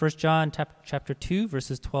1 John chapter 2,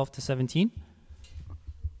 verses 12 to 17.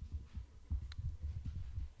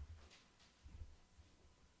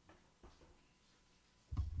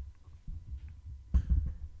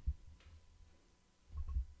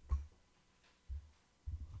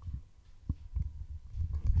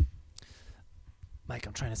 Mike,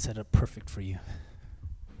 I'm trying to set up perfect for you.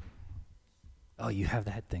 Oh, you have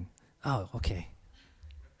the head thing. Oh, okay.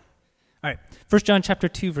 All right. 1 John chapter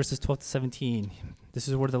 2, verses 12 to 17. This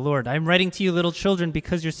is the word of the Lord. I am writing to you, little children,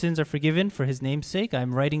 because your sins are forgiven for his name's sake. I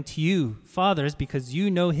am writing to you, fathers, because you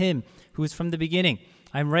know him who is from the beginning.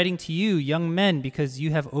 I am writing to you, young men, because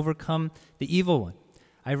you have overcome the evil one.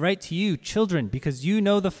 I write to you, children, because you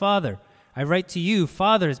know the Father. I write to you,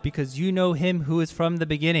 fathers, because you know him who is from the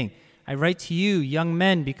beginning. I write to you, young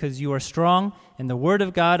men, because you are strong, and the word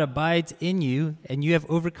of God abides in you, and you have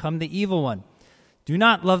overcome the evil one. Do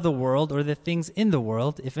not love the world or the things in the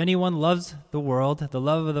world. If anyone loves the world, the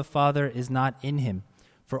love of the Father is not in him.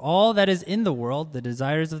 For all that is in the world, the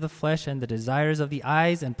desires of the flesh and the desires of the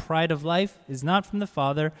eyes and pride of life, is not from the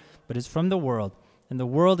Father, but is from the world. And the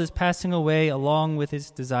world is passing away along with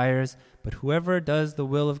its desires, but whoever does the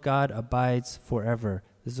will of God abides forever.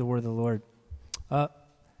 This is the word of the Lord.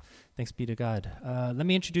 Thanks be to God. Let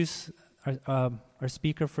me introduce our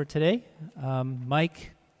speaker for today,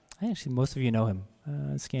 Mike. Actually, most of you know him.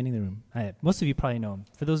 Scanning the room. Most of you probably know him.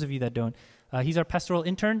 For those of you that don't, he's our pastoral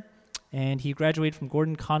intern, and he graduated from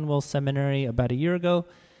Gordon Conwell Seminary about a year ago,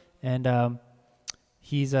 and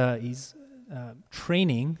he's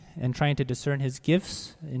training and trying to discern his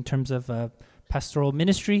gifts in terms of pastoral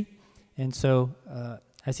ministry. And so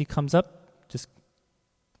as he comes up, just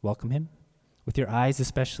welcome him. With your eyes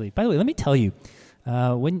especially. By the way, let me tell you,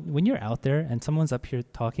 when you're out there and someone's up here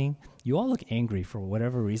talking, you all look angry for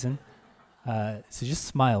whatever reason. So just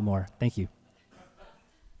smile more. Thank you.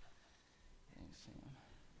 Thanks, Sam.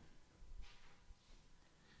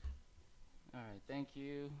 All right, thank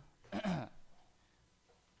you.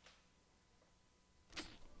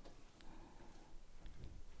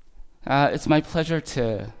 It's my pleasure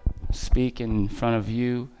to speak in front of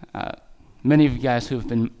you. Many of you guys who have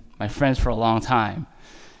been my friends for a long time.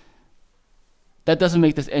 That doesn't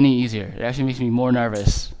make this any easier. It actually makes me more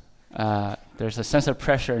nervous. There's a sense of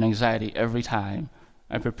pressure and anxiety every time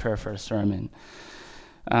I prepare for a sermon.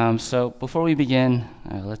 So before we begin,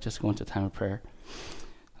 let's just go into time of prayer.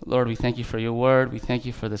 Lord, we thank you for your word. We thank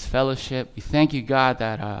you for this fellowship. We thank you, God,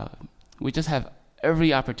 that we just have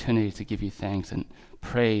every opportunity to give you thanks and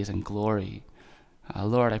praise and glory.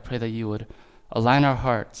 Lord, I pray that you would align our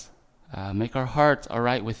hearts, make our hearts all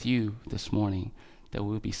right with you this morning, that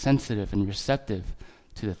we will be sensitive and receptive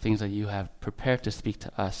to the things that you have prepared to speak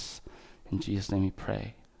to us. In Jesus' name we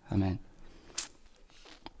pray. Amen.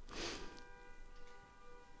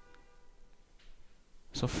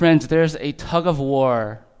 So friends, there's a tug of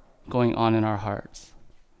war going on in our hearts.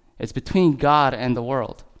 It's between God and the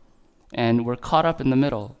world, and we're caught up in the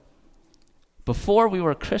middle. Before we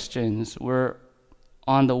were Christians, we're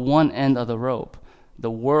on the one end of the rope,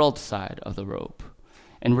 the world side of the rope.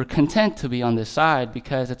 And we're content to be on this side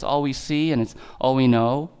because it's all we see and it's all we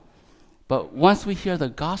know. But once we hear the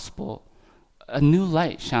gospel, a new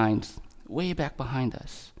light shines way back behind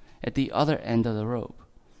us at the other end of the rope.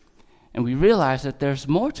 And we realize that there's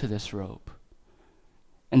more to this rope.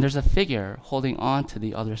 And there's a figure holding on to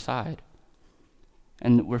the other side.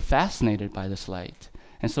 And we're fascinated by this light.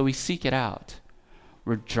 And so we seek it out.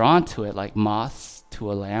 We're drawn to it like moths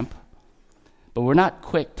to a lamp. But we're not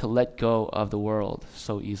quick to let go of the world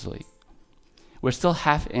so easily. We're still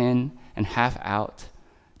half in and half out,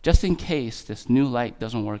 just in case this new light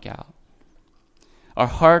doesn't work out. Our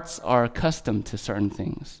hearts are accustomed to certain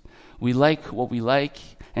things. We like what we like,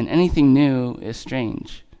 and anything new is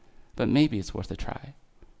strange, but maybe it's worth a try.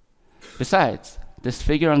 Besides, this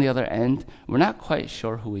figure on the other end, we're not quite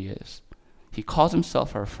sure who he is. He calls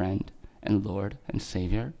himself our friend and Lord and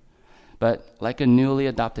Savior. But like a newly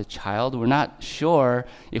adopted child, we're not sure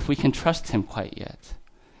if we can trust him quite yet.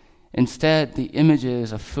 Instead, the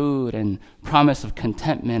images of food and promise of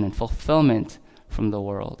contentment and fulfillment from the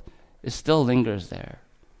world, it still lingers there.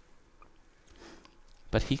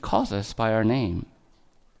 But he calls us by our name,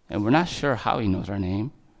 and we're not sure how he knows our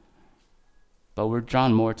name, but we're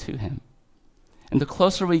drawn more to him. And the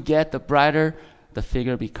closer we get, the brighter the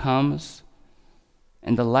figure becomes,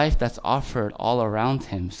 and the life that's offered all around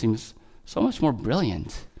him seems so much more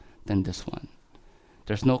brilliant than this one.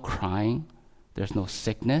 There's no crying, there's no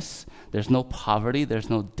sickness, there's no poverty, there's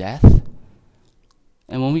no death.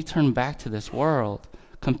 And when we turn back to this world,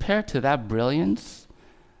 compared to that brilliance,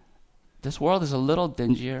 this world is a little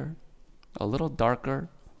dingier, a little darker,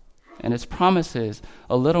 and its promises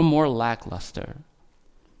a little more lackluster.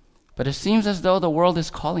 But it seems as though the world is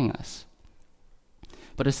calling us.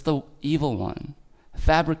 But it's the evil one,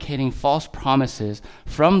 fabricating false promises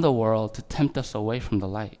from the world to tempt us away from the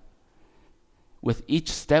light. With each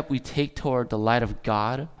step we take toward the light of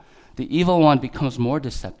God, the evil one becomes more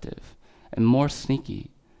deceptive and more sneaky.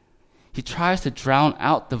 He tries to drown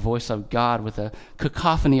out the voice of God with a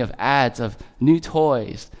cacophony of ads of new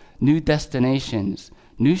toys, new destinations,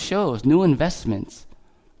 new shows, new investments,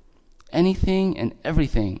 anything and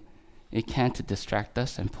everything it can to distract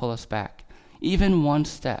us and pull us back, even one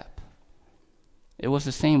step. It was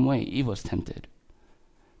the same way Eve was tempted.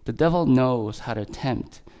 The devil knows how to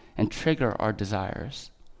tempt and trigger our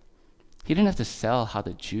desires. He didn't have to sell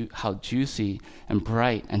how juicy and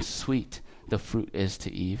bright and sweet the fruit is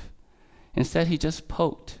to Eve. Instead, he just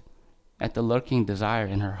poked at the lurking desire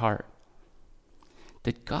in her heart.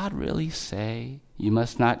 Did God really say you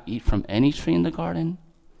must not eat from any tree in the garden?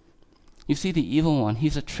 You see, the evil one,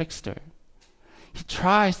 he's a trickster. He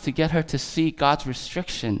tries to get her to see God's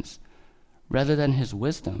restrictions rather than his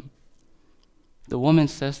wisdom. The woman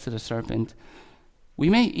says to the serpent, "We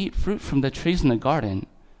may eat fruit from the trees in the garden,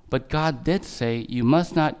 but God did say you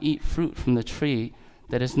must not eat fruit from the tree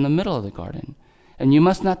that is in the middle of the garden, and you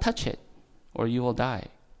must not touch it, or you will die."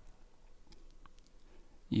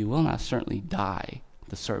 "You will not certainly die,"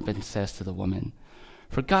 the serpent says to the woman.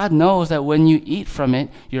 "For God knows that when you eat from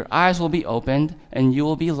it, your eyes will be opened, and you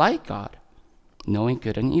will be like God, knowing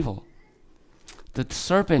good and evil." The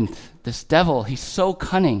serpent, this devil, he's so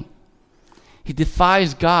cunning. He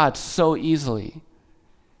defies God so easily.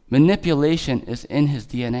 Manipulation is in his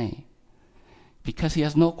DNA because he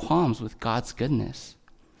has no qualms with God's goodness.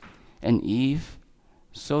 And Eve,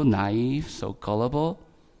 so naive, so gullible.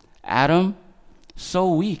 Adam,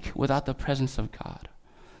 so weak without the presence of God,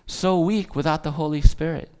 so weak without the Holy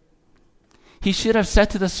Spirit. He should have said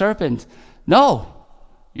to the serpent, "No,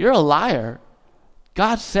 you're a liar.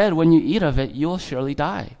 God said when you eat of it, you will surely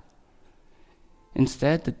die."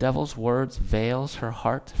 Instead, the devil's words veils her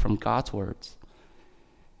heart from God's words,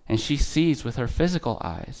 and she sees with her physical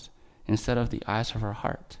eyes instead of the eyes of her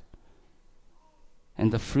heart.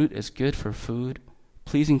 And the fruit is good for food,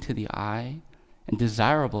 pleasing to the eye, and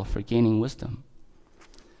desirable for gaining wisdom.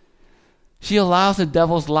 She allows the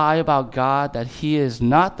devil's lie about God, that he is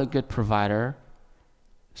not the good provider,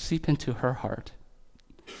 seep into her heart.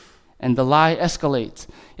 And the lie escalates.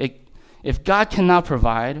 If God cannot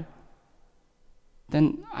provide,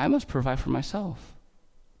 then I must provide for myself.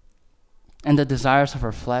 And the desires of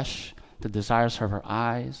her flesh, the desires of her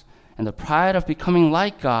eyes, and the pride of becoming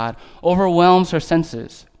like God overwhelms her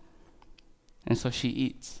senses. And so she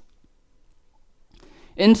eats.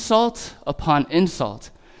 Insult upon insult.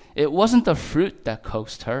 It wasn't the fruit that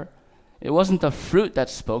coaxed her. It wasn't the fruit that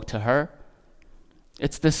spoke to her.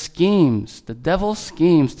 It's the schemes, the devil's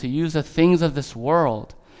schemes to use the things of this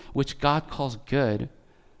world, which God calls good,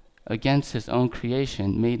 against his own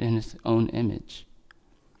creation made in his own image.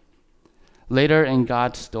 Later in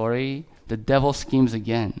God's story, the devil schemes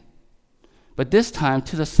again, but this time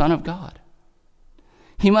to the Son of God.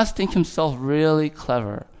 He must think himself really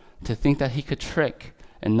clever to think that he could trick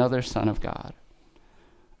another son of God.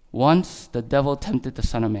 Once the devil tempted the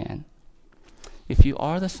Son of Man. "If you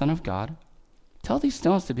are the Son of God, tell these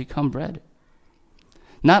stones to become bread."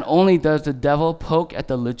 Not only does the devil poke at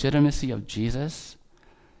the legitimacy of Jesus,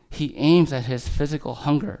 he aims at his physical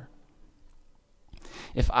hunger.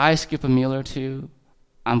 If I skip a meal or two,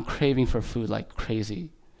 I'm craving for food like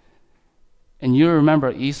crazy. And you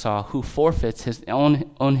remember Esau, who forfeits his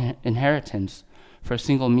own inheritance for a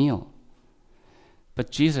single meal.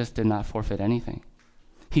 But Jesus did not forfeit anything.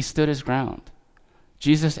 He stood his ground.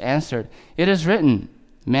 Jesus answered, "It is written,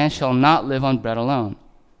 man shall not live on bread alone,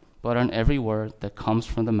 but on every word that comes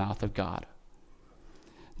from the mouth of God."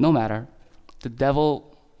 No matter, the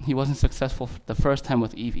devil, he wasn't successful the first time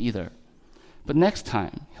with Eve either. But next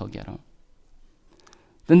time, he'll get him.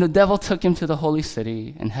 Then the devil took him to the holy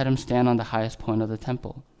city and had him stand on the highest point of the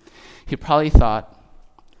temple. He probably thought,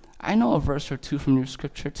 "I know a verse or two from your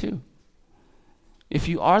scripture too. If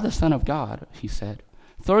you are the Son of God," he said,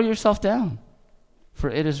 "throw yourself down. For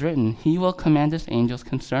it is written, he will command his angels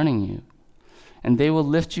concerning you, and they will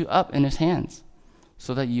lift you up in his hands,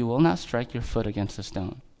 so that you will not strike your foot against a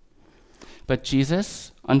stone." But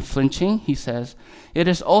Jesus, unflinching, he says, "It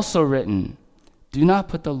is also written, do not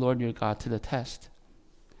put the Lord your God to the test."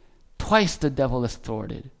 Twice the devil is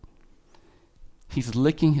thwarted. He's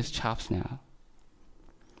licking his chops now.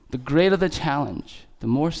 The greater the challenge, the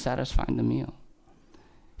more satisfying the meal.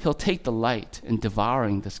 He'll take delight in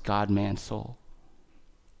devouring this God-man soul.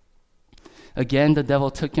 Again, the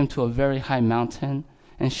devil took him to a very high mountain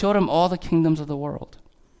and showed him all the kingdoms of the world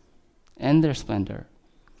and their splendor.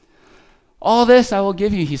 All this I will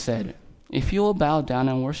give you, he said, if you will bow down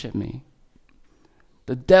and worship me.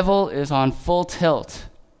 The devil is on full tilt.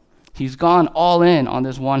 He's gone all in on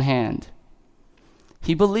this one hand.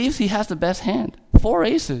 He believes he has the best hand, 4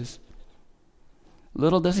 aces.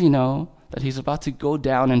 Little does he know that he's about to go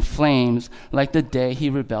down in flames like the day he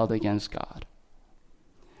rebelled against God.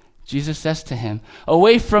 Jesus says to him,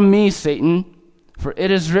 "Away from me, Satan, for it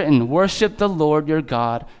is written, worship the Lord your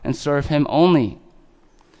God and serve him only."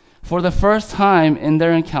 For the first time in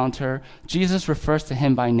their encounter, Jesus refers to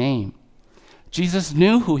him by name. Jesus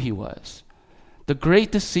knew who he was, the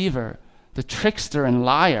great deceiver, the trickster and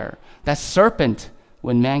liar, that serpent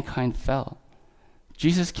when mankind fell.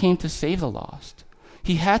 Jesus came to save the lost.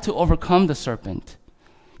 He had to overcome the serpent.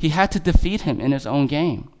 He had to defeat him in his own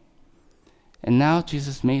game. And now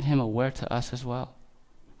Jesus made him aware to us as well.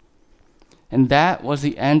 And that was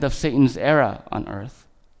the end of Satan's era on earth.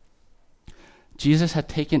 Jesus had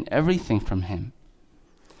taken everything from him.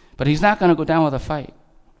 But he's not going to go down with a fight.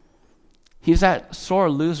 He's that sore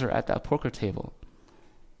loser at that poker table.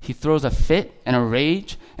 He throws a fit and a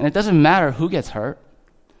rage, and it doesn't matter who gets hurt.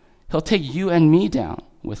 He'll take you and me down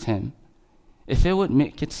with him if it would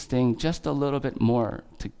make it sting just a little bit more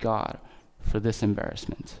to God for this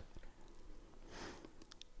embarrassment.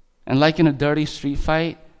 And like in a dirty street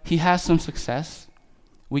fight, he has some success.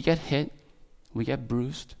 We get hit, we get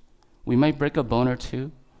bruised, we might break a bone or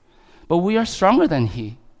two, but we are stronger than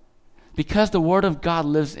he because the Word of God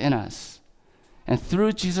lives in us. And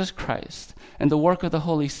through Jesus Christ and the work of the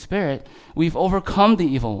Holy Spirit, we've overcome the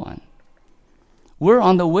evil one. We're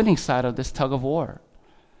on the winning side of this tug of war.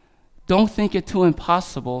 Don't think it too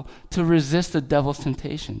impossible to resist the devil's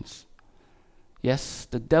temptations. Yes,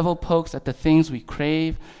 the devil pokes at the things we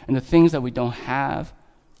crave and the things that we don't have,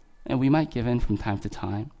 and we might give in from time to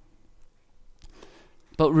time.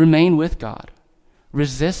 But remain with God.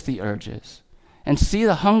 Resist the urges and see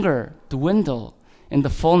the hunger dwindle in the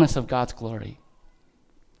fullness of God's glory.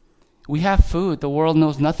 We have food the world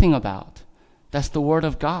knows nothing about. That's the Word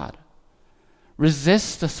of God.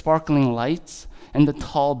 Resist the sparkling lights and the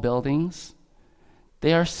tall buildings.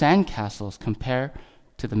 They are sandcastles compared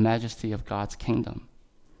to the majesty of God's kingdom.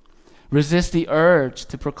 Resist the urge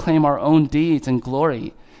to proclaim our own deeds and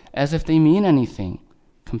glory as if they mean anything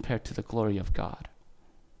compared to the glory of God.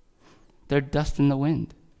 They're dust in the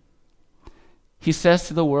wind. He says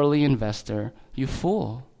to the worldly investor, "You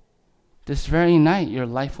fool, this very night your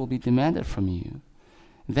life will be demanded from you.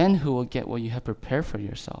 Then who will get what you have prepared for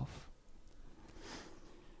yourself?"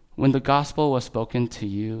 When the gospel was spoken to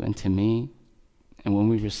you and to me, and when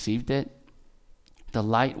we received it, the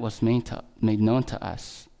light was made known to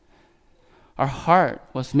us. Our heart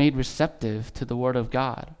was made receptive to the Word of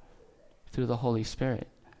God through the Holy Spirit.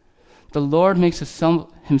 The Lord makes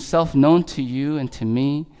himself known to you and to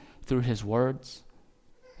me through his words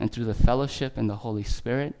and through the fellowship and the Holy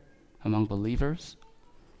Spirit among believers.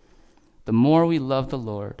 The more we love the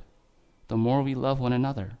Lord, the more we love one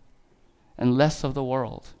another and less of the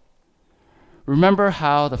world. Remember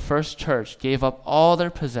how the first church gave up all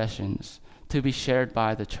their possessions to be shared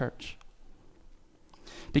by the church.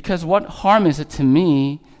 Because what harm is it to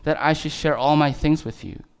me that I should share all my things with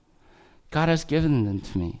you? God has given them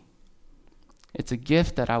to me. It's a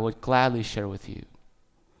gift that I would gladly share with you.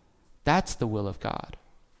 That's the will of God,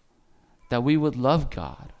 that we would love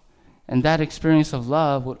God, and that experience of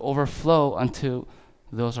love would overflow unto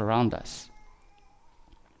those around us.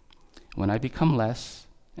 When I become less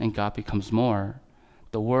and God becomes more,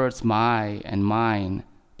 the words my and mine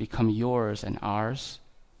become yours and ours.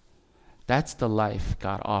 That's the life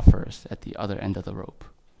God offers at the other end of the rope.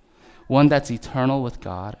 One that's eternal with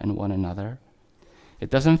God and one another. It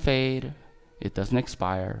doesn't fade, it doesn't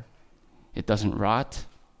expire, it doesn't rot,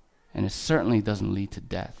 and it certainly doesn't lead to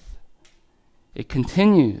death. It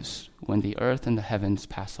continues when the earth and the heavens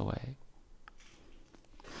pass away.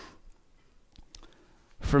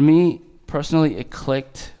 For me, personally, it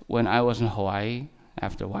clicked when I was in Hawaii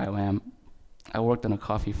after YWAM. I worked on a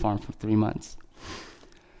coffee farm for 3 months.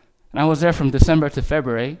 And I was there from December to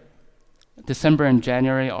February. December and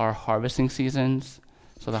January are harvesting seasons.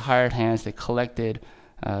 So the hired hands, they collected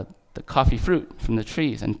the coffee fruit from the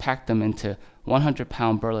trees and packed them into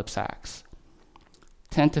 100-pound burlap sacks.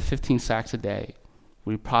 10 to 15 sacks a day.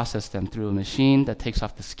 We process them through a machine that takes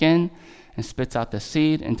off the skin and spits out the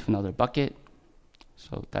seed into another bucket.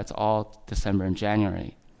 So that's all December and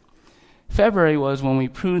January. February was when we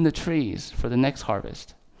pruned the trees for the next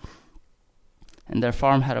harvest. And their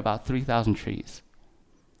farm had about 3,000 trees.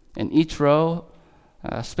 And each row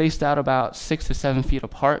spaced out about 6 to 7 feet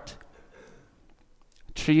apart.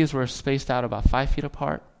 Trees were spaced out about 5 feet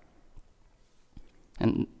apart.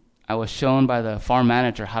 And I was shown by the farm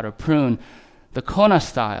manager how to prune the Kona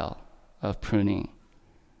style of pruning.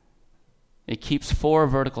 It keeps 4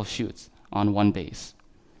 vertical shoots on one base.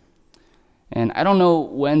 And I don't know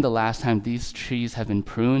when the last time these trees have been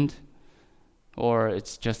pruned, or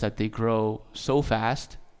it's just that they grow so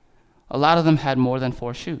fast. A lot of them had more than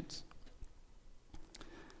 4 shoots.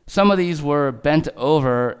 Some of these were bent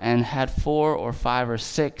over and had 4 or 5 or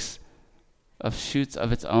 6 of shoots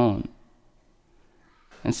of its own.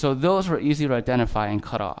 And so those were easy to identify and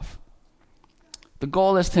cut off. The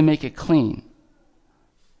goal is to make it clean.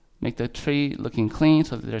 Make the tree looking clean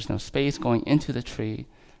so that there's no space going into the tree,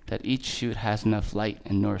 that each shoot has enough light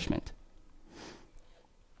and nourishment.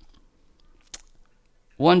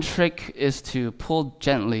 One trick is to pull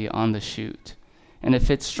gently on the shoot, and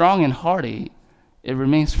if it's strong and hardy, it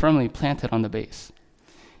remains firmly planted on the base.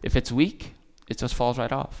 If it's weak, it just falls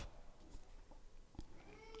right off.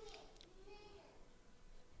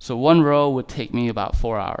 So one row would take me about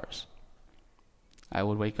 4 hours. I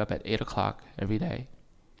would wake up at 8 o'clock every day,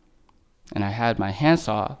 and I had my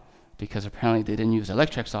handsaw, because apparently they didn't use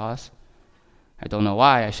electric saws. I don't know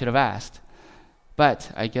why, I should have asked.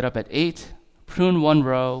 But I get up at 8, prune one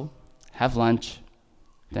row, have lunch,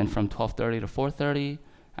 then from 12:30 to 4:30,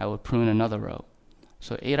 I would prune another row.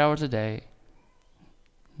 So 8 hours a day,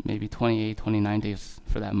 maybe 28, 29 days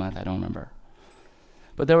for that month, I don't remember.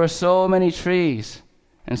 But there were so many trees,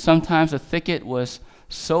 and sometimes the thicket was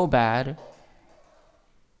so bad,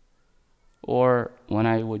 or when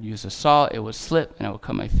I would use a saw, it would slip and I would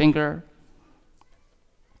cut my finger.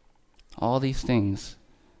 All these things.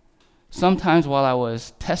 Sometimes while I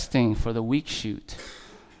was testing for the weak shoot,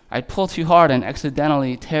 I'd pull too hard and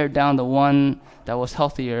accidentally tear down the one that was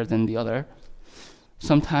healthier than the other.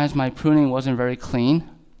 Sometimes my pruning wasn't very clean,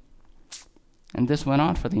 and this went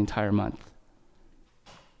on for the entire month.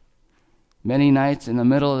 Many nights in the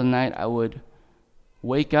middle of the night, I would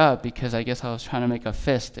wake up because I guess I was trying to make a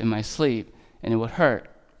fist in my sleep, and it would hurt.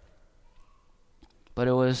 But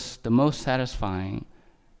it was the most satisfying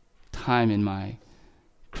time in my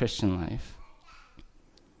Christian life.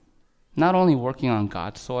 Not only working on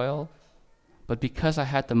God's soil, but because I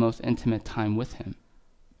had the most intimate time with Him.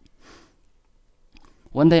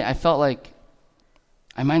 One day I felt like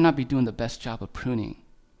I might not be doing the best job of pruning.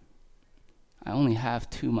 I only have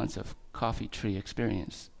 2 months of coffee tree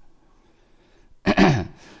experience.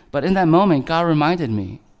 But in that moment, God reminded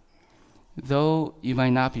me, though you might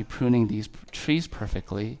not be pruning these trees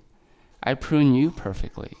perfectly, I prune you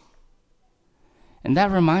perfectly. And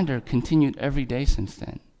that reminder continued every day since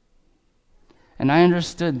then. And I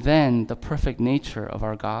understood then the perfect nature of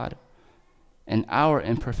our God and our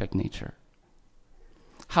imperfect nature.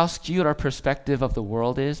 How skewed our perspective of the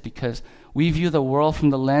world is because we view the world from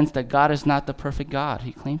the lens that God is not the perfect God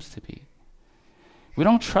He claims to be. We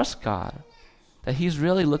don't trust God, that He's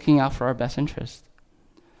really looking out for our best interest.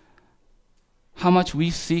 How much we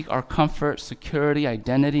seek our comfort, security,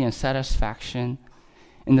 identity, and satisfaction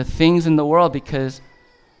in the things in the world because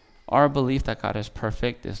our belief that God is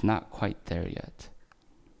perfect is not quite there yet.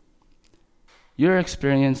 Your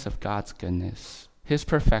experience of God's goodness, His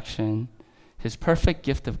perfection, His perfect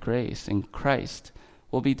gift of grace in Christ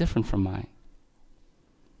will be different from mine.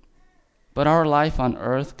 But our life on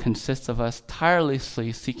earth consists of us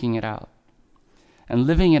tirelessly seeking it out and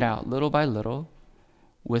living it out little by little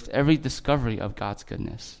with every discovery of God's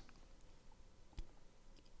goodness.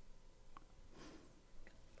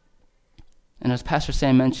 And as Pastor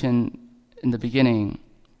Sam mentioned in the beginning,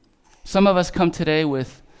 some of us come today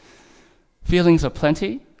with feelings of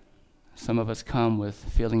plenty. Some of us come with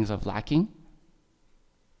feelings of lacking.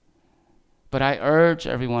 But I urge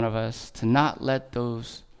every one of us to not let the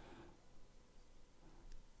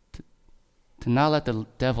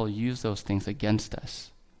devil use those things against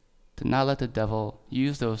us. To not let the devil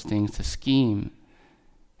use those things to scheme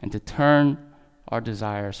and to turn our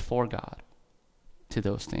desires for God to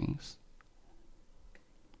those things.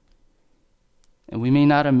 And we may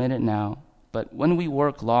not admit it now, but when we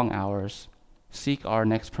work long hours, seek our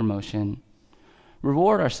next promotion,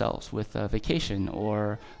 reward ourselves with a vacation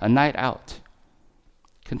or a night out,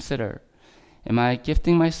 consider, am I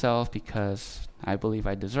gifting myself because I believe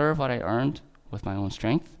I deserve what I earned with my own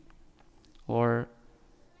strength? Or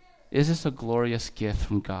is this a glorious gift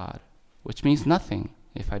from God, which means nothing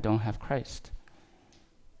if I don't have Christ?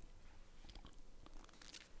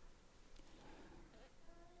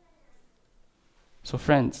 So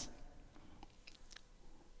friends,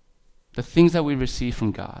 the things that we receive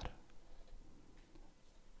from God,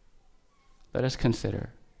 let us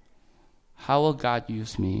consider, how will God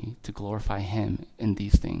use me to glorify him in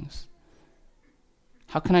these things?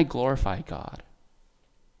 How can I glorify God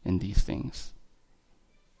in these things?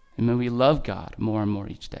 And may we love God more and more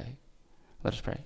each day. Let us pray.